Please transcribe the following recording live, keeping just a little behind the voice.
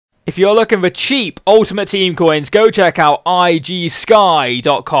If you're looking for cheap Ultimate Team coins, go check out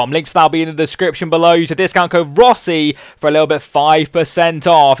igsky.com. Links for that will be in the description below. Use the discount code Rossi for a little bit 5%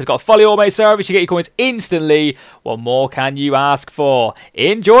 off. It's got a fully automated service. You get your coins instantly. What more can you ask for?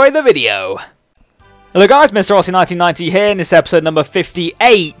 Enjoy the video. Hello guys, Mr. Rossi 1990 here in this episode number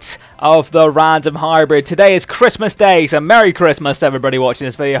 58 of the Random Hybrid. Today is Christmas Day, so Merry Christmas everybody watching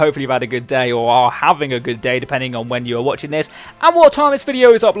this video. Hopefully you've had a good day or are having a good day depending on when you are watching this and what time this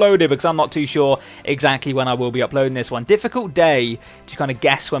video is uploaded, because I'm not too sure exactly when I will be uploading this one. Difficult day to kind of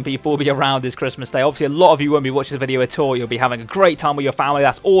guess when people will be around this Christmas Day. Obviously a lot of you won't be watching this video at all. You'll be having a great time with your family.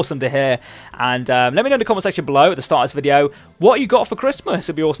 That's awesome to hear. And let me know in the comment section below at the start of this video what you got for Christmas.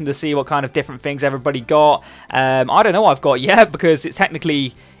 It'll be awesome to see what kind of different things everybody got. I don't know what I've got yet because it's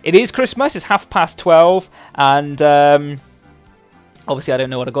technically, it is Christmas, it's 12:30, and obviously I don't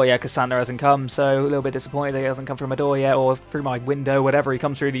know what I got yet because Santa hasn't come, so a little bit disappointed that he hasn't come through my door yet, or through my window, whatever he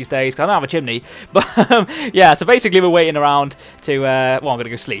comes through these days, because I don't have a chimney. But yeah, so basically we're waiting around to, well, I'm going to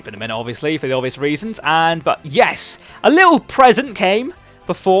go sleep in a minute, obviously, for the obvious reasons, but yes, a little present came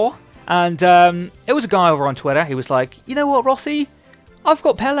before, and it was a guy over on Twitter. He was like, you know what, Rossi, I've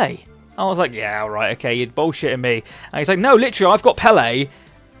got Pelé. I was like, yeah, alright, okay, you're bullshitting me. And he's like, no, literally, I've got Pelé,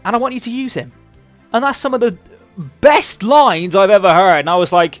 and I want you to use him. And that's some of the best lines I've ever heard. And I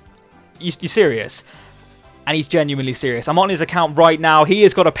was like, you serious? And he's genuinely serious. I'm on his account right now. He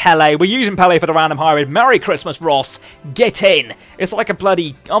has got a Pelé. We're using Pelé for the Random Hybrid. Merry Christmas, Ross. Get in. It's like a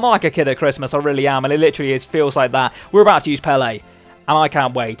bloody... I'm like a kid at Christmas. I really am. And it literally feels like that. We're about to use Pelé. And I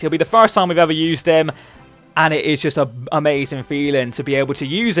can't wait. It'll be the first time we've ever used him. And it is just an amazing feeling to be able to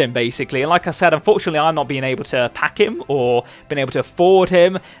use him, basically. And like I said, unfortunately, I'm not being able to pack him or been able to afford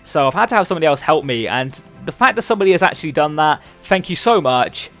him. So I've had to have somebody else help me. And the fact that somebody has actually done that, thank you so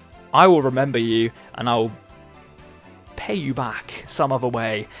much. I will remember you and I'll pay you back some other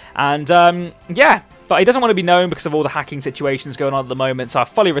way. And yeah, but he doesn't want to be known because of all the hacking situations going on at the moment, so I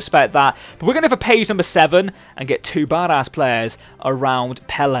fully respect that. But we're going to go for page number 7 and get 2 badass players around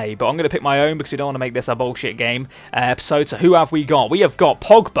Pelé. But I'm going to pick my own because we don't want to make this a bullshit game episode. So who have we got? We have got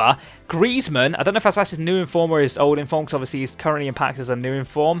Pogba, Griezmann. I don't know if that's his new inform or his old inform, because obviously he's currently in packs as a new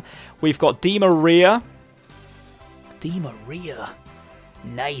inform. We've got Di Maria. Di Maria.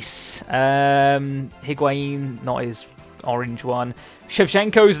 Nice. Higuain, not his orange one.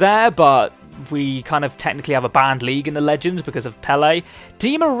 Shevchenko's there, but we kind of technically have a banned league in the Legends because of Pelé.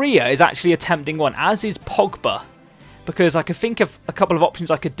 Di Maria is actually a tempting one, as is Pogba, because I could think of a couple of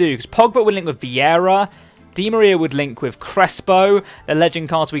options I could do, because Pogba would link with Vieira, Di Maria would link with Crespo, the Legend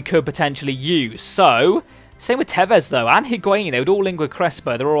cards we could potentially use. So, same with Tevez though, and Higuain, they would all link with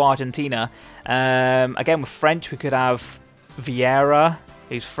Crespo, they're all Argentina. Again with French we could have Vieira,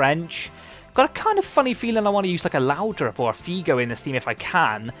 who's French. Got a kind of funny feeling I want to use like a Laudrup or a Figo in this team if I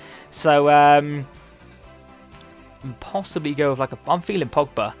can. So, possibly go with like a... I'm feeling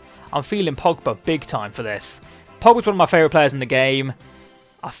Pogba. I'm feeling Pogba big time for this. Pogba's one of my favourite players in the game.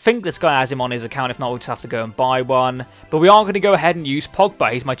 I think this guy has him on his account. If not, we'll just have to go and buy one. But we are going to go ahead and use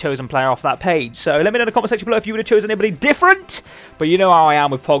Pogba. He's my chosen player off that page. So let me know in the comment section below if you would have chosen anybody different. But you know how I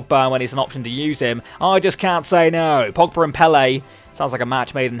am with Pogba when it's an option to use him. I just can't say no. Pogba and Pelé. Sounds like a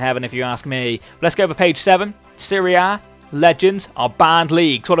match made in heaven if you ask me. Let's go over page 7. Serie A, Legends, our banned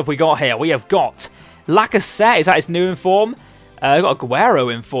leagues. What have we got here? We have got Lacazette. Is that his new inform? We've got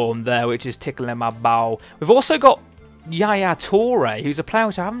Aguero inform there, which is tickling my bow. We've also got Yaya Toure, who's a player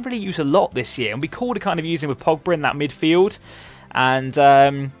which I haven't really used a lot this year. And we called it kind of using with Pogba in that midfield. And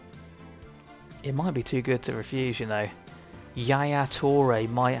it might be too good to refuse, you know. Yaya Toure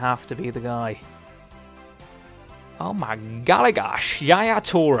might have to be the guy. Oh my golly gosh, Yaya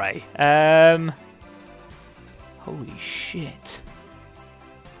Toure. Holy shit.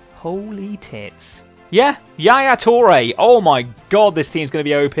 Holy tits. Yeah, Yaya Toure. Oh my god, this team's going to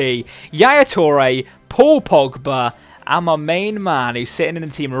be OP. Yaya Toure, Paul Pogba, and my main man who's sitting in the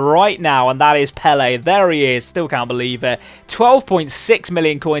team right now, and that is Pelé. There he is. Still can't believe it. 12.6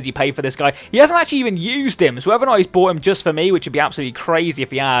 million coins he paid for this guy. He hasn't actually even used him, so whether or not he's bought him just for me, which would be absolutely crazy if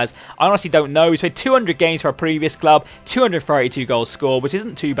he has, I honestly don't know. He's played 200 games for a previous club, 232 goals scored, which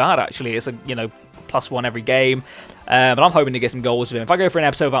isn't too bad actually. It's a, you know, +1 every game. But I'm hoping to get some goals with him. If I go for an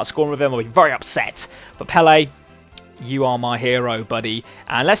episode without scoring with him, I'll be very upset. But Pelé, you are my hero, buddy.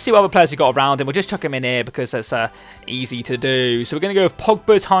 And let's see what other players we've got around him. We'll just chuck him in here because that's easy to do. So we're going to go with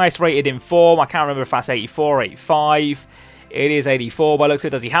Pogba's highest rated in form. I can't remember if that's 84 or 85. It is 84 by looks of it.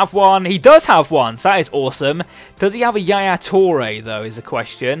 Does he have one? He does have one. So that is awesome. Does he have a Yaya Toure, though, is the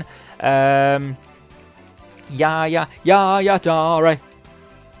question. Yaya Toure.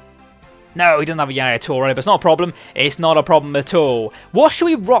 No, he doesn't have a Yaya Toure, but it's not a problem. It's not a problem at all. What should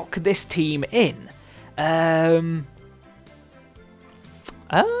we rock this team in?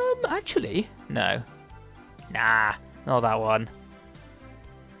 Actually, no. Nah, not that one.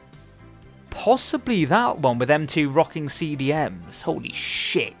 Possibly that one with them two rocking CDMs. Holy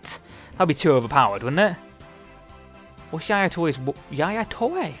shit. That'd be too overpowered, wouldn't it? What's Yaya Toure's... Yaya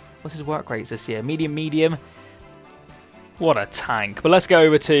Toure? What's his work rates this year? Medium, medium. What a tank. But let's go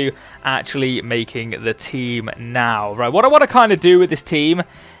over to actually making the team now. Right, what I want to kind of do with this team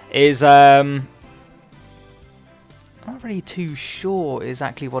is... I'm not really too sure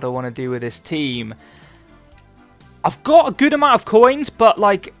exactly what I want to do with this team. I've got a good amount of coins, but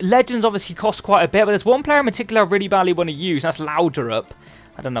like legends obviously cost quite a bit. But there's one player in particular I really badly want to use. That's Laudrup.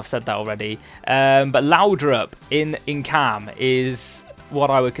 I don't know if I've said that already. But Laudrup in Cam is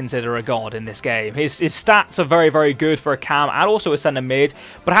what I would consider a god in this game. His stats are very, very good for a Cam and also a centre mid.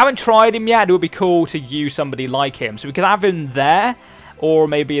 But I haven't tried him yet. It would be cool to use somebody like him. So we could have him there or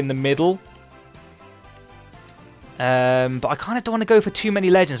maybe in the middle. But I kind of don't want to go for too many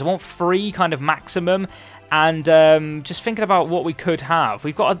legends. I want 3 kind of maximum. And just thinking about what we could have.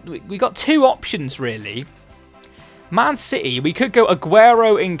 We've got 2 options, really. Man City, we could go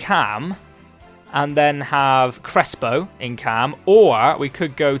Aguero in Cam. And then have Crespo in Cam. Or we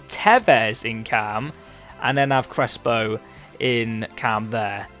could go Tevez in Cam. And then have Crespo in Cam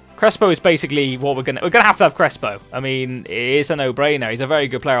there. Crespo is basically what we're gonna have to have Crespo. I mean, it's a no-brainer. He's a very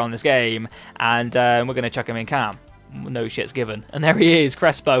good player on this game. And we're going to chuck him in Cam. No shit's given. And there he is,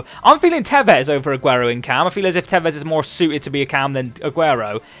 Crespo. I'm feeling Tevez over Aguero in Cam. I feel as if Tevez is more suited to be a Cam than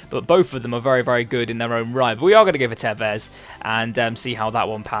Aguero. But both of them are very, very good in their own right. But we are going to give it Tevez and see how that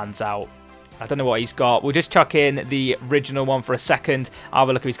one pans out. I don't know what he's got. We'll just chuck in the original one for a second. I'll have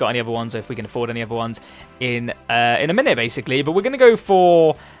a look if he's got any other ones, or if we can afford any other ones in a minute, basically. But we're going to go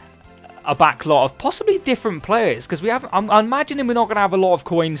for a backlot of possibly different players. Because we have, I'm imagining we're not going to have a lot of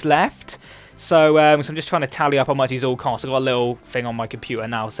coins left. So I'm just trying to tally up how much these all cost. I've got a little thing on my computer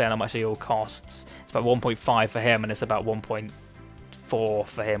now saying how much they all costs. It's about 1.5 for him, and it's about 1.4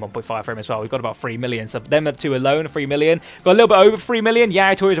 for him, 1.5 for him as well. We've got about 3 million. So them two alone, 3 million. Got a little bit over 3 million.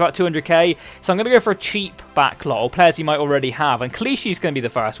 Yeah, Toure is about 200k. So I'm going to go for a cheap backlot, or players you might already have. And Clichy is going to be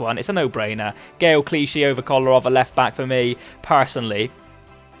the first one. It's a no-brainer. Gale Clichy over Kolarov, a left back for me, personally.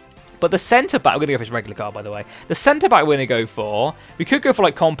 But the centre-back, we're going to go for his regular card, by the way. The centre-back we're going to go for, we could go for,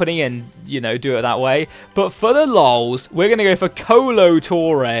 like, Company and, you know, do it that way. But for the lols, we're going to go for Kolo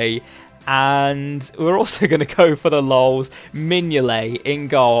Toure. And we're also going to go for the lols, Mignolet in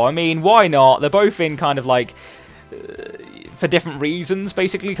goal. I mean, why not? They're both in kind of, like... for different reasons,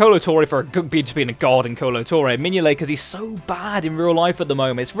 basically. Kolo Toure for just being a god in Kolo Toure. Mignolet because he's so bad in real life at the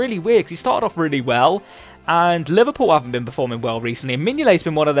moment. It's really weird because he started off really well. And Liverpool haven't been performing well recently. And Mignolet's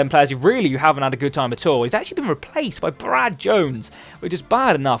been one of them players who really haven't had a good time at all. He's actually been replaced by Brad Jones, which is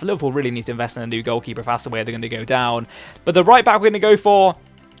bad enough. Liverpool really need to invest in a new goalkeeper if that's the way they're going to go down. But the right back we're going to go for,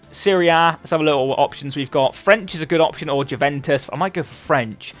 Serie A. Let's have a little options we've got. French is a good option, or Juventus. I might go for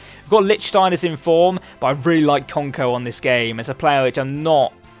French. We've got Lichtstein as in form, but I really like Konko on this game. It's a player which I'm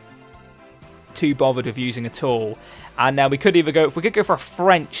not too bothered with using at all. And now we could either go, if we could go for a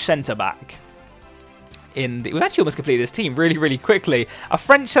French centre-back. We've actually almost completed this team really quickly. A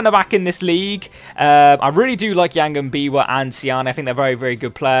French centre-back in this league. I really do like Yangan Biwa and Siane. I think they're very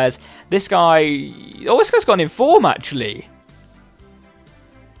good players. This guy... Oh, this guy's gone in form, actually.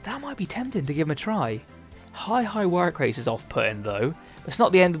 That might be tempting to give him a try. High work rates is off-putting, though. It's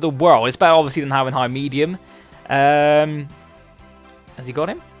not the end of the world. It's better, obviously, than having high medium. Has he got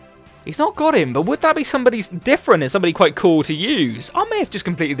him? He's not got him, but would that be somebody different and somebody quite cool to use? I may have just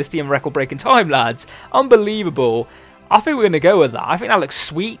completed this team record-breaking time, lads. Unbelievable. I think we're going to go with that. I think that looks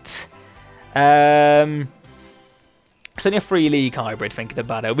sweet. It's only a free league hybrid, thinking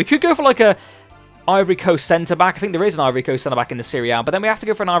about it. We could go for like a Ivory Coast centre-back. I think there is an Ivory Coast centre-back in the Serie A, but then we have to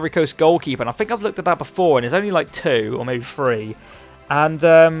go for an Ivory Coast goalkeeper, and I think I've looked at that before, and there's only like 2 or maybe 3. And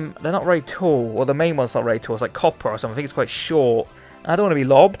they're not very tall, or the main one's not very tall. It's like copper or something. I think it's quite short. I don't want to be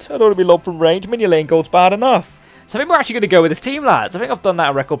lobbed. I don't want to be lobbed from range. Mignolet in goal's bad enough. So I think we're actually going to go with this team, lads. I think I've done that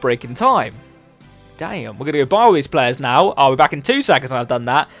at record-breaking time. Damn. We're going to go buy all these players now. I'll be back in 2 seconds when I've done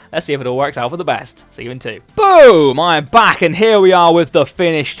that. Let's see if it all works out for the best. See you in 2. Boom! I'm back, and here we are with the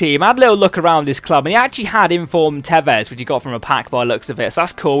finished team. I had a little look around this club, and he actually had informed Tevez, which he got from a pack by the looks of it. So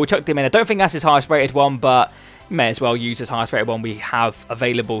that's cool. We chucked him in. I don't think that's his highest rated one, but... may as well use his highest rated one we have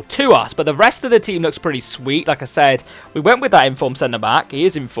available to us. But the rest of the team looks pretty sweet. Like I said, we went with that informed centre-back. He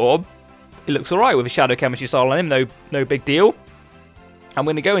is in form. He looks alright with his shadow chemistry style on him. No big deal. I'm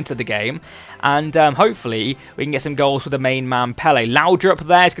going to go into the game, and hopefully we can get some goals with the main man, Pelé. Laudrup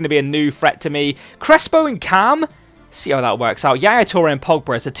there is going to be a new threat to me. Crespo and Cam, see how that works out. Yaya Toure and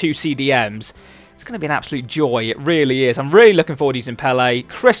Pogba as the 2 CDMs. It's going to be an absolute joy, it really is. I'm really looking forward to using Pelé.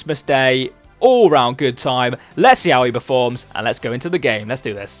 Christmas Day, all-round good time. Let's see how he performs, and let's go into the game. Let's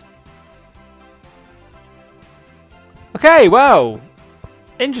do this. Okay, well,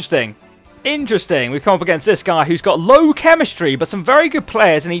 interesting. Interesting. We've come up against this guy who's got low chemistry, but some very good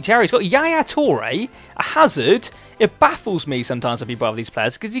players in each area. He's got Yaya Toure, a Hazard. It baffles me sometimes when people have these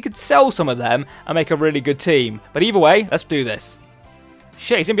players, because you could sell some of them and make a really good team. But either way, let's do this.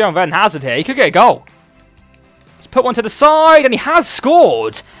 Shit, he's going to be on Van Hazard here. He could get a goal. He's put one to the side, and he has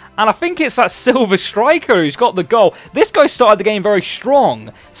scored. And I think it's that silver striker who's got the goal. This guy started the game very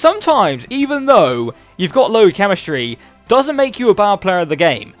strong. Sometimes, even though you've got low chemistry, doesn't make you a bad player of the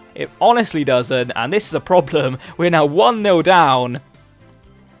game. It honestly doesn't, and this is a problem. We're now 1-0 down. And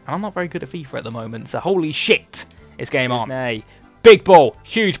I'm not very good at FIFA at the moment, so holy shit. It's game on. Nay. Big ball,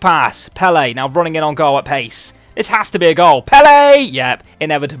 huge pass. Pelé now running in on goal at pace. This has to be a goal. Pelé! Yep,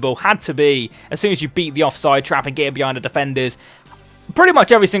 inevitable. Had to be. As soon as you beat the offside trap and get behind the defenders, pretty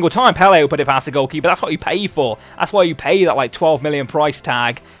much every single time Pelé will put it past the goalkeeper. That's what you pay for. That's why you pay that like 12 million price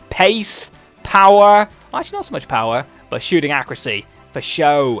tag. Pace, power. Actually, not so much power, but shooting accuracy. For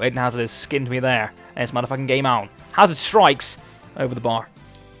show. Eden Hazard has skinned me there. And it's motherfucking game on. Hazard strikes over the bar.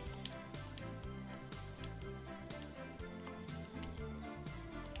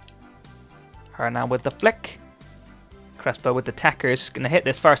 Her now with the flick. Crespo with the tackers. Going to hit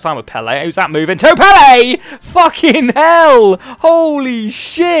this first time with Pelé. Who's that moving to? Pelé! Fucking hell! Holy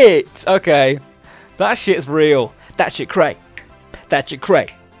shit! Okay. That shit's real. That shit cray. That shit cray.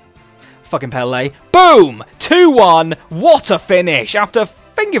 Fucking Pelé. Boom! 2-1. What a finish. After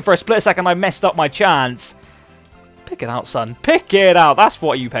thinking for a split second I messed up my chance. Pick it out, son. Pick it out. That's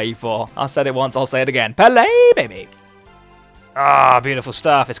what you pay for. I said it once, I'll say it again. Pelé, baby. Ah, beautiful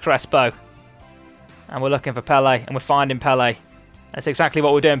stuff. It's Crespo. And we're looking for Pelé, and we're finding Pelé. That's exactly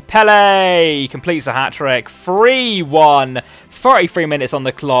what we're doing. Pelé completes the hat-trick. 3-1. 33 minutes on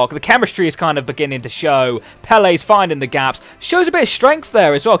the clock. The chemistry is kind of beginning to show. Pelé's finding the gaps. Shows a bit of strength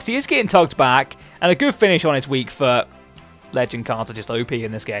there as well, because he is getting tugged back. And a good finish on his weak foot. Legend cards are just OP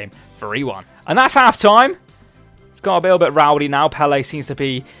in this game. 3-1. And that's half-time. It's got a little bit rowdy now. Pelé seems to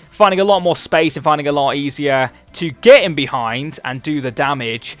be finding a lot more space and finding a lot easier to get in behind and do the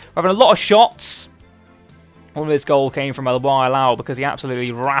damage. We're having a lot of shots. One of his goal came from a while out because he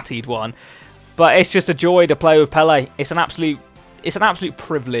absolutely ratted one. But it's just a joy to play with Pelé. It's an absolute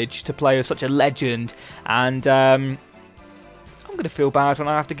privilege to play with such a legend. And I'm going to feel bad when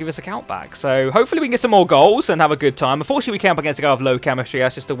I have to give us a count back. So hopefully we can get some more goals and have a good time. Unfortunately, we came up against a guy with low chemistry.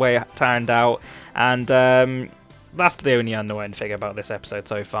 That's just the way it turned out. And that's the only annoying thing about this episode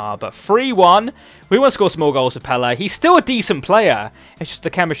so far. But 3-1. We want to score some more goals with Pelé. He's still a decent player. It's just the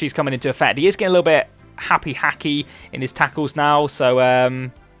chemistry's coming into effect. He is getting a little bit hacky in his tackles now, so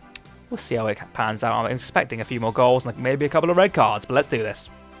we'll see how it pans out. I'm expecting a few more goals and maybe a couple of red cards, but let's do this.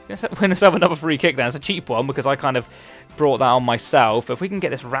 Win us have another free kick then. It's a cheap one because I kind of brought that on myself. But if we can get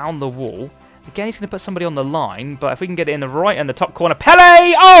this round the wall, again he's going to put somebody on the line, but if we can get it in the right and the top corner,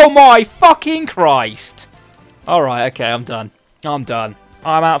 Pelé! Oh my fucking Christ! Alright, okay, I'm done. I'm done.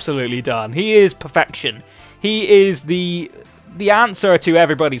 I'm absolutely done. He is perfection. He is the answer to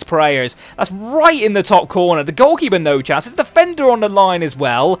everybody's prayers. That's right in the top corner. The goalkeeper, no chance. It's the defender on the line as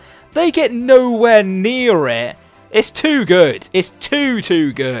well. They get nowhere near it. It's too good. It's too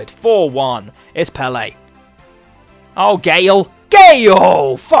good. 4-1. It's Pelé. Oh, Gale.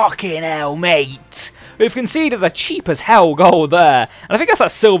 Gale! Fucking hell, mate. We've conceded a cheap as hell goal there. And I think that's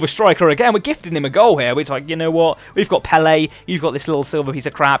that silver striker again. We're gifting him a goal here. We're like, you know what? We've got Pelé. You've got this little silver piece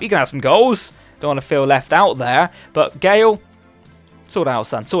of crap. You can have some goals. Don't want to feel left out there. But Gale, sort it out,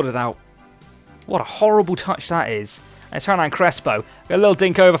 son. Sort it out. What a horrible touch that is. And it's Hernan Crespo. A little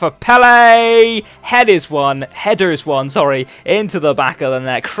dink over for Pelé. Headers one, sorry, into the back of the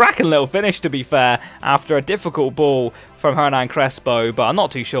net. Cracking little finish, to be fair, after a difficult ball from Hernan Crespo. But I'm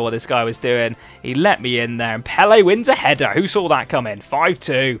not too sure what this guy was doing. He let me in there. And Pelé wins a header. Who saw that coming?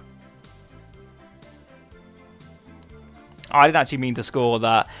 5-2. I didn't actually mean to score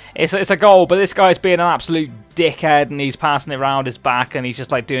that. It's a goal, but this guy's being an absolute dickhead, and he's passing it around his back, and he's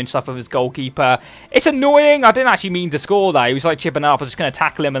just like doing stuff with his goalkeeper. It's annoying. I didn't actually mean to score that. He was like chipping up. I was just going to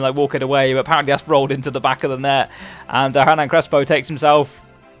tackle him and like walk it away, but apparently that's rolled into the back of the net. And Hernan Crespo gets himself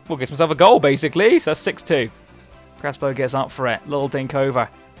a goal, basically. So that's 6-2. Crespo gets up for it. Little dink over. I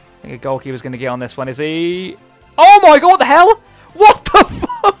think a goalkeeper's going to get on this one, is he? Oh my god, what the hell? What the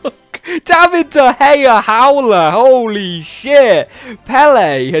fuck? David De Gea howler. Holy shit.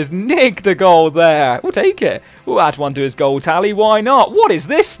 Pele has nicked a goal there. We'll take it. We'll add one to his goal tally. Why not? What is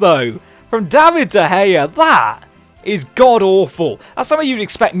this, though? From David De Gea. That is god-awful. That's something you'd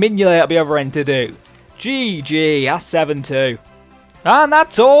expect Mignolet at the other end to do. GG. That's 7-2. And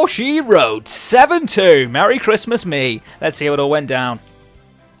that's all she wrote. 7-2. Merry Christmas me. Let's see how it all went down.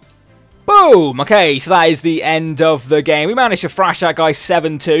 Boom! Okay, so that is the end of the game. We managed to thrash that guy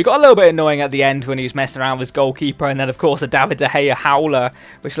 7-2. Got a little bit annoying at the end when he was messing around with his goalkeeper. And then, of course, a David De Gea howler,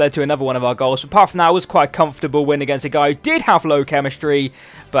 which led to another one of our goals. But apart from that, it was quite a comfortable win against a guy who did have low chemistry.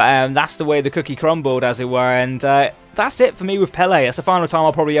 But that's the way the cookie crumbled, as it were. And that's it for me with Pele. That's the final time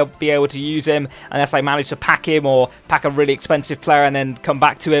I'll probably be able to use him unless I manage to pack him or pack a really expensive player and then come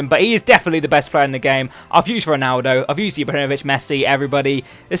back to him. But he is definitely the best player in the game. I've used Ronaldo. I've used Ibrahimovic, Messi, everybody.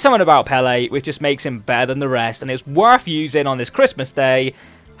 There's something about Pele which just makes him better than the rest. And it's worth using on this Christmas day.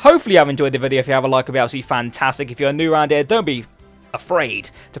 Hopefully you have enjoyed the video. If you have a like, it'll be absolutely fantastic. If you're new around here, don't be afraid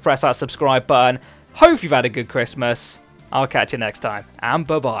to press that subscribe button. Hope you've had a good Christmas. I'll catch you next time. And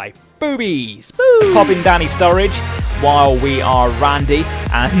bye-bye. Boobies! Boo! Pop in Danny Sturridge while we are Randy,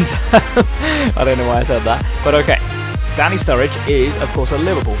 and I don't know why I said that, but okay. Danny Sturridge is, of course, a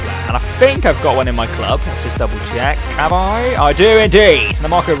Liverpool player, and I think I've got one in my club. Let's just double check. Have I? I do indeed! And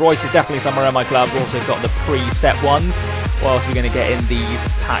Marco Reus is definitely somewhere in my club. We've also got the preset ones. What else are we going to get in these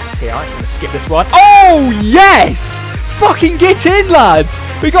packs here? I'm just going to skip this one. Oh, yes! Fucking get in, lads!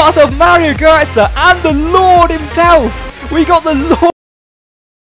 We got ourselves Mario Götze and the Lord himself! We got the Lord